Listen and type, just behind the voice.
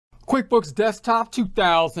QuickBooks Desktop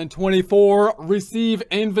 2024, receive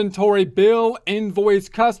inventory bill, invoice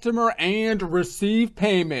customer, and receive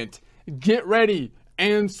payment. Get ready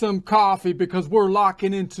and some coffee because we're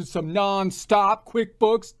locking into some non-stop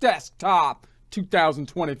QuickBooks Desktop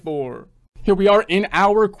 2024. Here we are in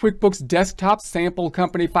our QuickBooks Desktop sample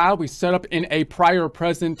company file we set up in a prior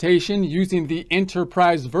presentation using the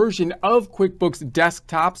enterprise version of QuickBooks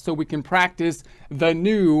Desktop so we can practice the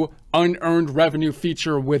new unearned revenue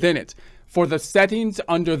feature within it. For the settings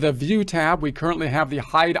under the View tab, we currently have the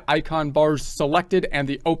hide icon bars selected and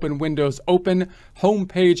the open windows open, home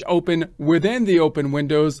page open within the open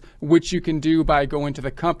windows, which you can do by going to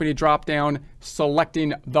the company dropdown,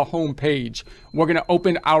 selecting the home page. We're going to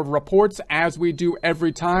open our reports as we do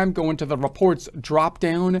every time, go into the reports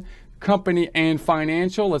dropdown, company and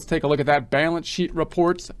financial. Let's take a look at that balance sheet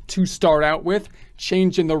reports to start out with,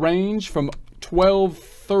 changing the range from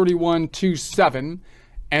 123127.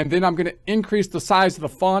 And then I'm going to increase the size of the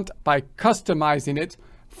font by customizing it,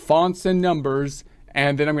 fonts and numbers.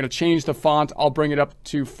 And then I'm going to change the font. I'll bring it up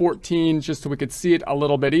to 14 just so we could see it a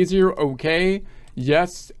little bit easier. Okay,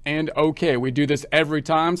 yes, and okay. We do this every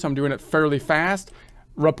time, so I'm doing it fairly fast.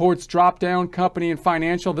 Reports drop down, company and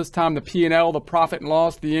financial. This time the P&L, the profit and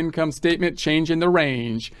loss, the income statement, changing the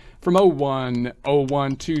range from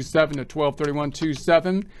 010127 to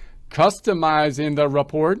 123127. Customizing the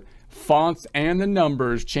report, fonts and the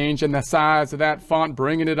numbers, changing the size of that font,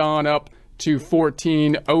 bringing it on up to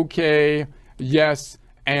 14. Okay, yes,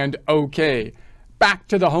 and okay. Back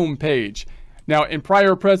to the home page. Now, in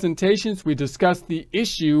prior presentations, we discussed the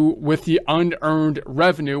issue with the unearned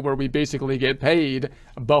revenue where we basically get paid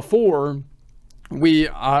before we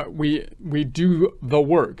do the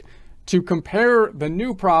work. To compare the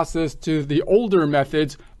new process to the older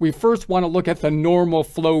methods, we first want to look at the normal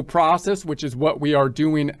flow process, which is what we are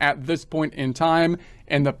doing at this point in time.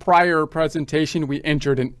 In the prior presentation, we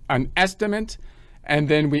entered an estimate, and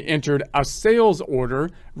then we entered a sales order,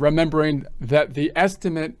 remembering that the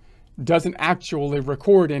estimate doesn't actually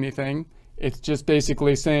record anything. It's just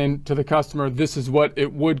basically saying to the customer, this is what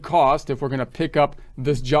it would cost if we're going to pick up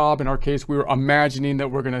this job. In our case, we were imagining that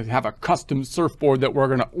we're going to have a custom surfboard that we're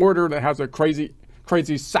going to order that has a crazy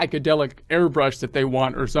psychedelic airbrush that they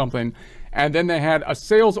want or something. And then they had a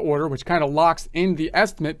sales order, which kind of locks in the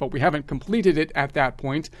estimate, but we haven't completed it at that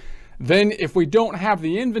point. Then if we don't have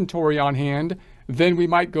the inventory on hand, then we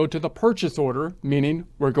might go to the purchase order, meaning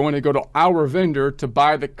we're going to go to our vendor to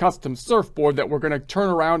buy the custom surfboard that we're going to turn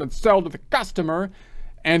around and sell to the customer.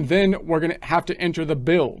 And then we're going to have to enter the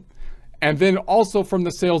bill. And then also from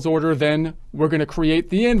the sales order, then we're going to create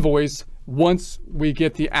the invoice. Once we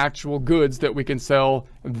get the actual goods that we can sell,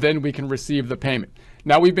 then we can receive the payment.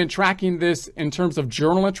 Now, we've been tracking this in terms of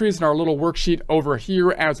journal entries in our little worksheet over here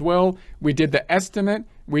as well. We did the estimate,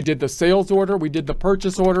 we did the sales order, we did the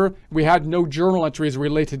purchase order. We had no journal entries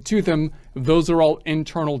related to them. Those are all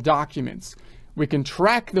internal documents. We can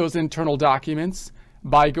track those internal documents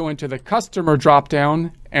by going to the customer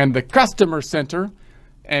dropdown and the customer center.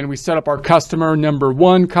 And we set up our customer number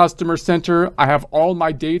 1 customer center. I have all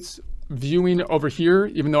my dates viewing over here,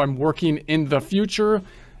 even though I'm working in the future.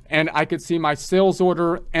 And I could see my sales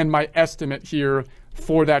order and my estimate here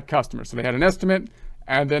for that customer. So they had an estimate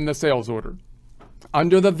and then the sales order.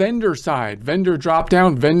 Under the vendor side, vendor drop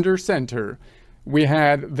down, vendor center, we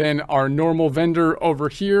had then our normal vendor over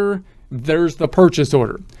here. There's the purchase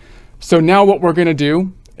order. So now what we're going to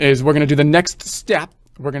do is we're going to do the next step.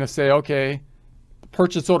 We're going to say, okay,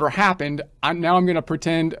 purchase order happened. Now I'm going to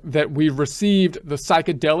pretend that we received the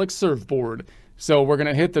psychedelic surfboard. So we're going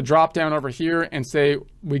to hit the drop down over here and say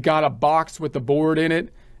we got a box with the board in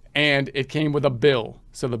it and it came with a bill.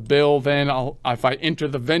 So the bill then, if I enter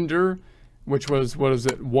the vendor, which was, what is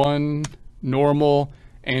it, 1, normal,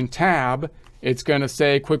 and tab, it's going to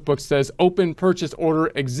say, QuickBooks says, open purchase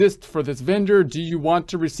order exists for this vendor. Do you want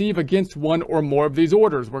to receive against one or more of these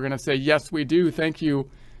orders? We're going to say, yes, we do. Thank you,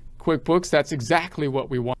 QuickBooks. That's exactly what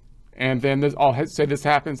we want. And then this, I'll say this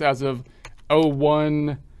happens as of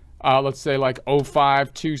 01, let's say like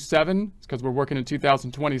 0527, because we're working in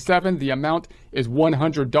 2027. The amount is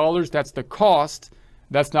 $100. That's the cost.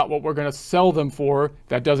 That's not what we're going to sell them for.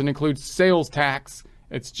 That doesn't include sales tax.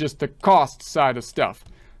 It's just the cost side of stuff.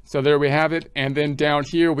 So there we have it. And then down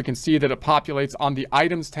here, we can see that it populates on the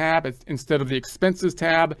items tab instead of the expenses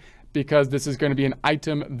tab, because this is going to be an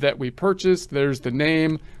item that we purchased. There's the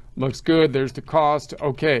name. Looks good. There's the cost.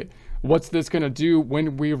 Okay. What's this going to do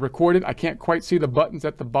when we record it? I can't quite see the buttons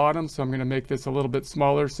at the bottom, so I'm going to make this a little bit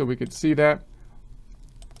smaller so we could see that.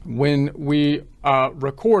 When we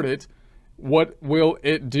record it, what will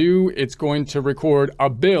it do? It's going to record a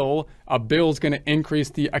bill. A bill is going to increase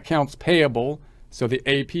the accounts payable. So the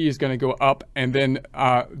AP is going to go up, and then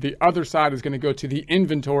the other side is going to go to the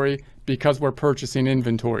inventory because we're purchasing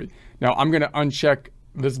inventory. Now I'm going to uncheck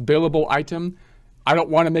this billable item. I don't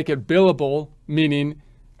want to make it billable, meaning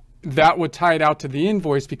that would tie it out to the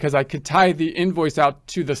invoice, because I could tie the invoice out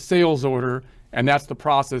to the sales order, and that's the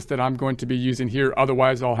process that I'm going to be using here.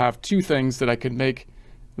 Otherwise, I'll have two things that I could make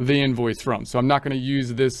the invoice from. So I'm not going to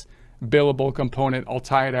use this billable component. I'll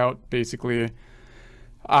tie it out basically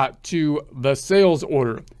to the sales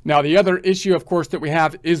order. Now, the other issue, of course, that we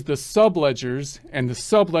have is the subledgers, and the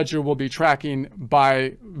subledger will be tracking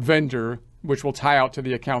by vendor, which will tie out to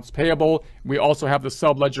the accounts payable. We also have the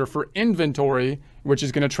subledger for inventory, which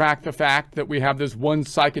is going to track the fact that we have this one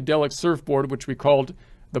psychedelic surfboard, which we called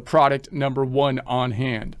the product number 1 on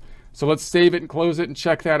hand. So let's save it and close it and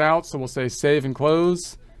check that out. So we'll say save and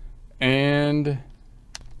close. And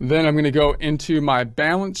then I'm going to go into my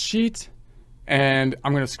balance sheet, and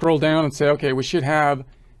I'm going to scroll down and say, okay, we should have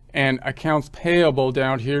an accounts payable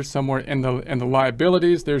down here somewhere in the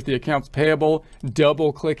liabilities. There's the accounts payable.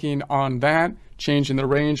 Double clicking on that, changing the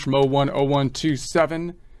range from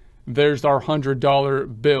 010127. There's our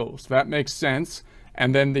 $100 bill. So that makes sense.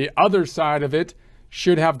 And then the other side of it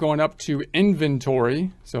should have gone up to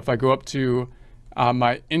inventory. So if I go up to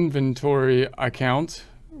my inventory account,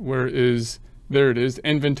 there it is,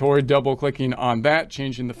 inventory, double clicking on that,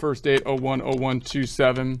 changing the first date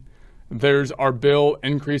 010127. There's our bill,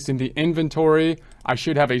 increasing the inventory. I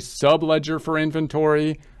should have a subledger for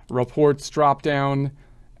inventory, reports drop down,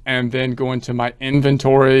 and then go into my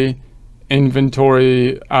inventory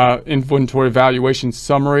valuation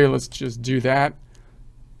summary. Let's just do that.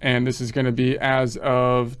 And this is going to be as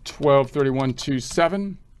of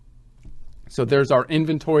 12/31/27. So there's our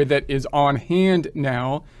inventory that is on hand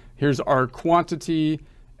now. Here's our quantity,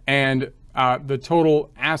 and the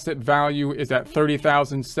total asset value is at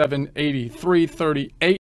 $30,783.38.